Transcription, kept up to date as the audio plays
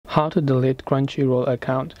How to delete Crunchyroll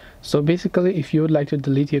account. So basically, if you would like to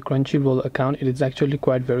delete your Crunchyroll account, it is actually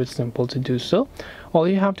quite very simple to do so. All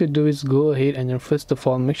you have to do is go ahead and then first of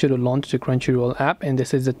all make sure to launch the Crunchyroll app, and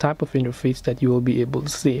this is the type of interface that you will be able to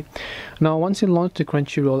see. Now once you launch the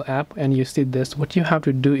Crunchyroll app and you see this, what you have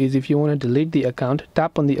to do is, if you want to delete the account,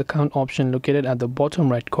 tap on the account option located at the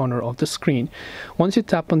bottom right corner of the screen. Once you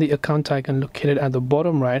tap on the account icon located at the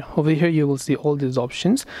bottom right, over here you will see all these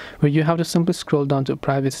options where you have to simply scroll down to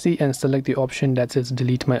privacy and select the option that says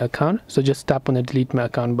delete my account. So just tap on the delete my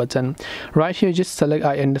account button. Right here, just select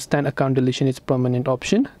I understand account deletion is permanent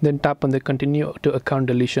option, then tap on the continue to account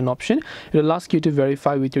deletion option. It will ask you to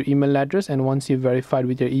verify with your email address, and once you verified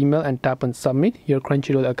with your email and tap on submit, your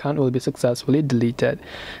Crunchyroll account will be successfully deleted.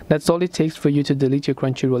 That's all it takes for you to delete your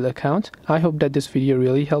Crunchyroll account. I hope that this video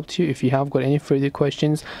really helped you. If you have got any further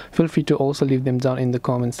questions, feel free to also leave them down in the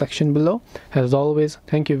comment section below. As always,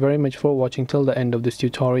 thank you very much for watching till the end of this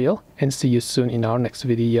tutorial, and see you soon in our next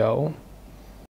video.